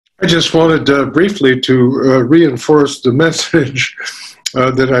I just wanted briefly to reinforce the message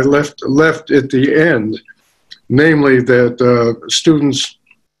that I left at the end, namely that students,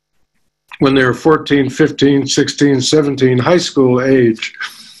 when they're 14, 15, 16, 17, high school age,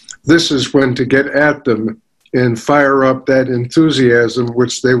 this is when to get at them and fire up that enthusiasm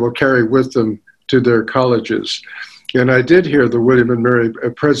which they will carry with them to their colleges. And I did hear the William and Mary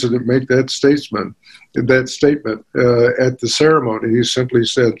president make that statement at the ceremony. He simply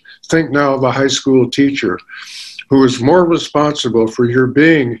said, think now of a high school teacher who is more responsible for your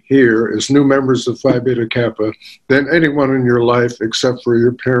being here as new members of Phi Beta Kappa than anyone in your life except for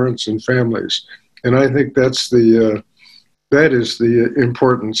your parents and families. And I think that is the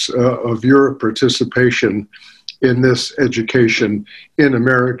importance of your participation in this education in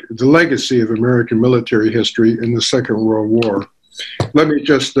America, the legacy of American military history in the Second World War. Let me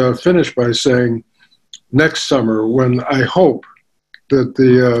just finish by saying next summer, when I hope that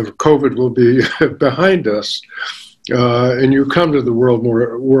the COVID will be behind us, and you come to the World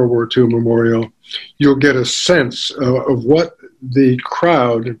War II Memorial, you'll get a sense of what the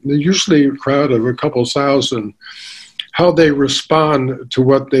crowd, usually a crowd of a couple thousand, how they respond to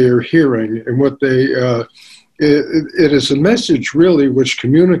what they are hearing and what they, it is a message really which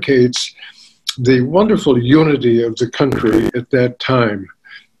communicates the wonderful unity of the country at that time.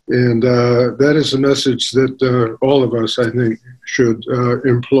 And that is a message that all of us, I think, should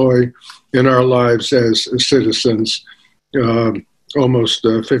employ in our lives as citizens almost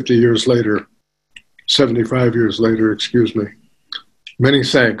 50 years later, 75 years later, excuse me. Many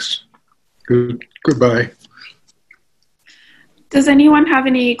thanks. Goodbye. Does anyone have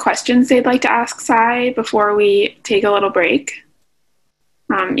any questions they'd like to ask Cy before we take a little break?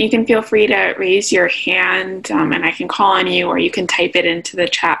 You can feel free to raise your hand and I can call on you, or you can type it into the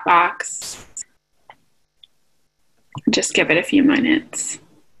chat box. Just give it a few minutes.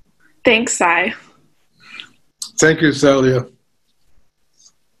 Thanks, Cy. Thank you, Thalia.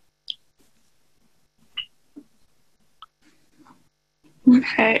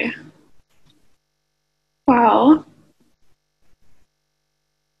 Okay. Well,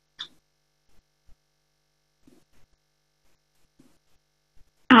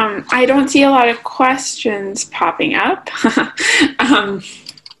 I don't see a lot of questions popping up,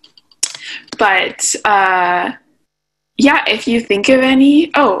 but yeah, if you think of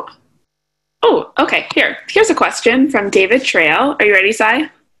any, okay, here's a question from David Trail. Are you ready, Cy?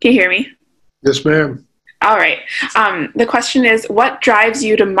 Can you hear me? Yes, ma'am. All right. The question is, what drives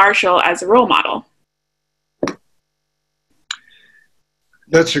you to Marshall as a role model?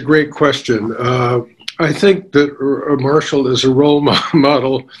 That's a great question. I think that Marshall as a role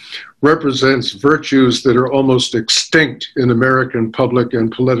model represents virtues that are almost extinct in American public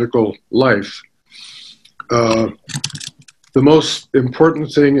and political life. The most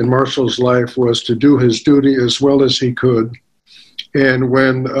important thing in Marshall's life was to do his duty as well as he could. And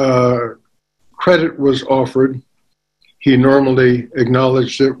when credit was offered, he normally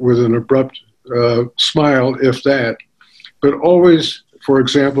acknowledged it with an abrupt smile, if that, but always, for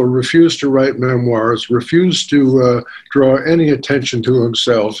example, refused to write memoirs, refused to draw any attention to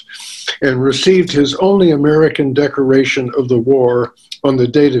himself, and received his only American decoration of the war on the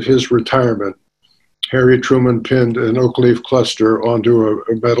date of his retirement. Harry Truman pinned an oak leaf cluster onto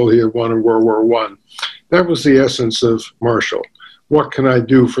a medal he had won in World War I. That was the essence of Marshall. What can I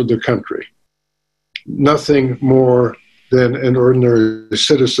do for the country? Nothing more than an ordinary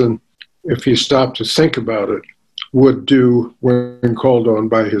citizen, if he stopped to think about it, would do when called on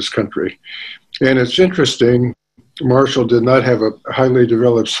by his country. And it's interesting, Marshall did not have a highly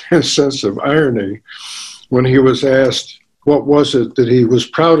developed sense of irony when he was asked what was it that he was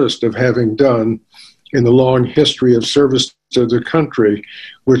proudest of having done in the long history of service to the country,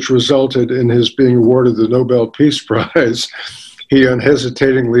 which resulted in his being awarded the Nobel Peace Prize. He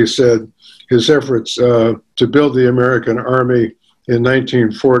unhesitatingly said his efforts to build the American Army in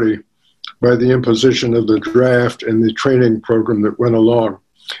 1940 by the imposition of the draft and the training program that went along.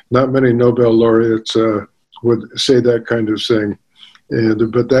 Not many Nobel laureates would say that kind of thing,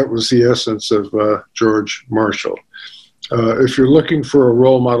 but that was the essence of George Marshall. If you're looking for a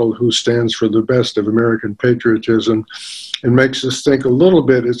role model who stands for the best of American patriotism and makes us think a little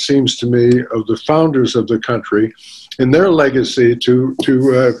bit, it seems to me, of the founders of the country and their legacy to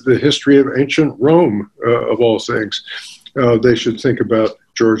the history of ancient Rome, of all things, they should think about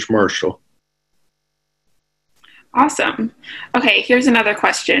George Marshall. Awesome. Okay, here's another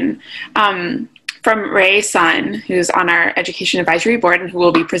question from Ray Sun, who's on our Education Advisory Board and who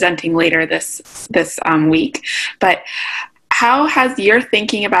will be presenting later this week. But how has your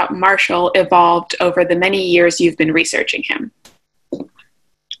thinking about Marshall evolved over the many years you've been researching him?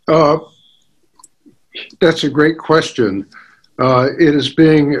 That's a great question. It has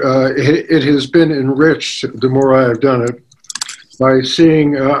been enriched the more I have done it by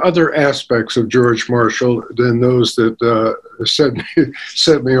seeing other aspects of George Marshall than those that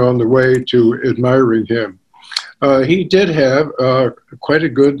set me on the way to admiring him. He did have quite a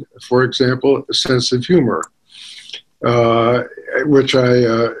good, for example, sense of humor, which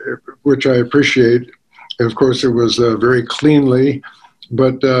I appreciate. Of course, it was very cleanly,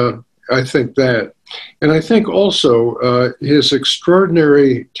 but I think that. And I think also his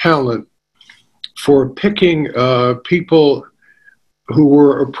extraordinary talent for picking people who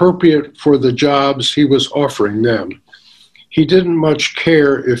were appropriate for the jobs he was offering them. He didn't much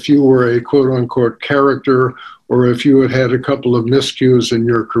care if you were a quote-unquote character or if you had had a couple of miscues in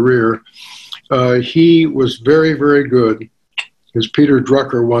your career. He was very, very good, as Peter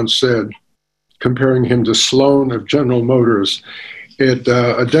Drucker once said, comparing him to Sloan of General Motors, at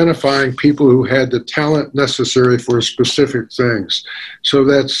identifying people who had the talent necessary for specific things. So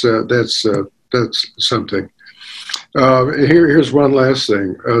that's something. Here's one last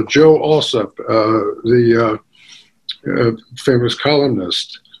thing. Joe Alsop, the famous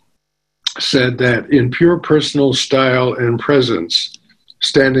columnist, said that in pure personal style and presence,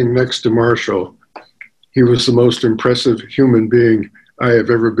 standing next to Marshall, he was the most impressive human being I have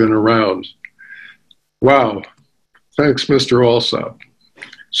ever been around. Wow. Thanks, Mr. Alsop.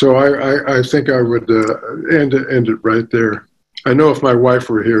 So I think I would end it right there. I know if my wife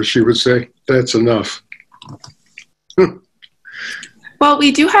were here, she would say, that's enough. Well,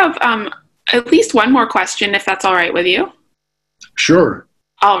 we do have at least one more question, if that's all right with you. Sure.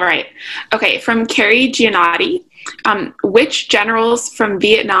 All right. Okay, from Carrie Giannotti. Which generals from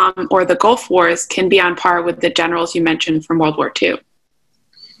Vietnam or the Gulf Wars can be on par with the generals you mentioned from World War II?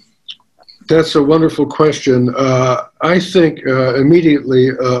 That's a wonderful question. I think immediately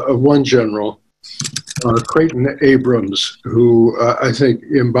of one general, Creighton Abrams, who I think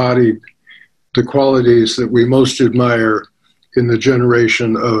embodied the qualities that we most admire in the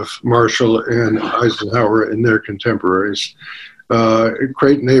generation of Marshall and Eisenhower and their contemporaries.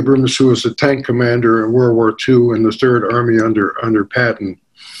 Creighton Abrams, who was a tank commander in World War II in the Third Army under Patton,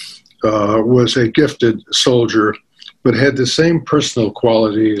 was a gifted soldier, but had the same personal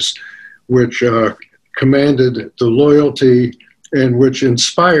qualities which commanded the loyalty and which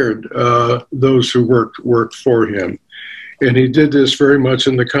inspired those who worked for him. And he did this very much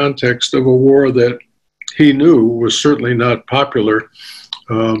in the context of a war that he knew was certainly not popular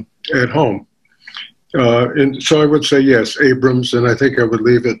at home. And so I would say yes, Abrams, and I think I would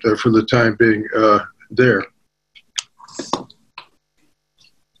leave it for the time being there.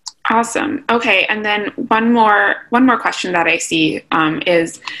 Awesome. Okay, and then one more question that I see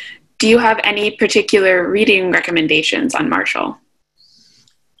is, do you have any particular reading recommendations on Marshall?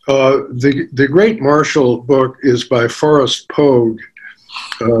 The Great Marshall book is by Forrest Pogue,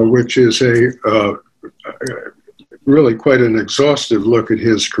 which is really quite an exhaustive look at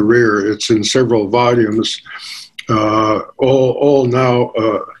his career. It's in several volumes, all now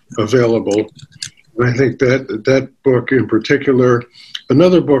available. And I think that book in particular.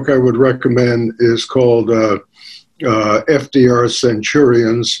 Another book I would recommend is called FDR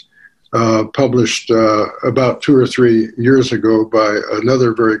Centurions, published about 2 or 3 years ago by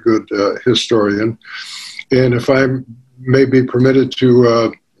another very good historian. And if I may be permitted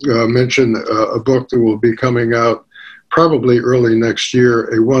to mention a book that will be coming out probably early next year,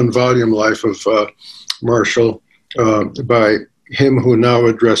 a 1-volume life of Marshall by him who now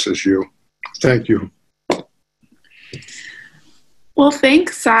addresses you. Thank you. Well,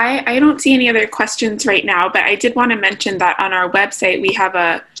 thanks, Cy. I don't see any other questions right now, but I did want to mention that on our website, we have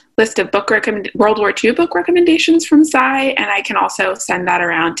a list of World War II book recommendations from Cy, and I can also send that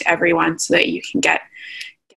around to everyone so that you can get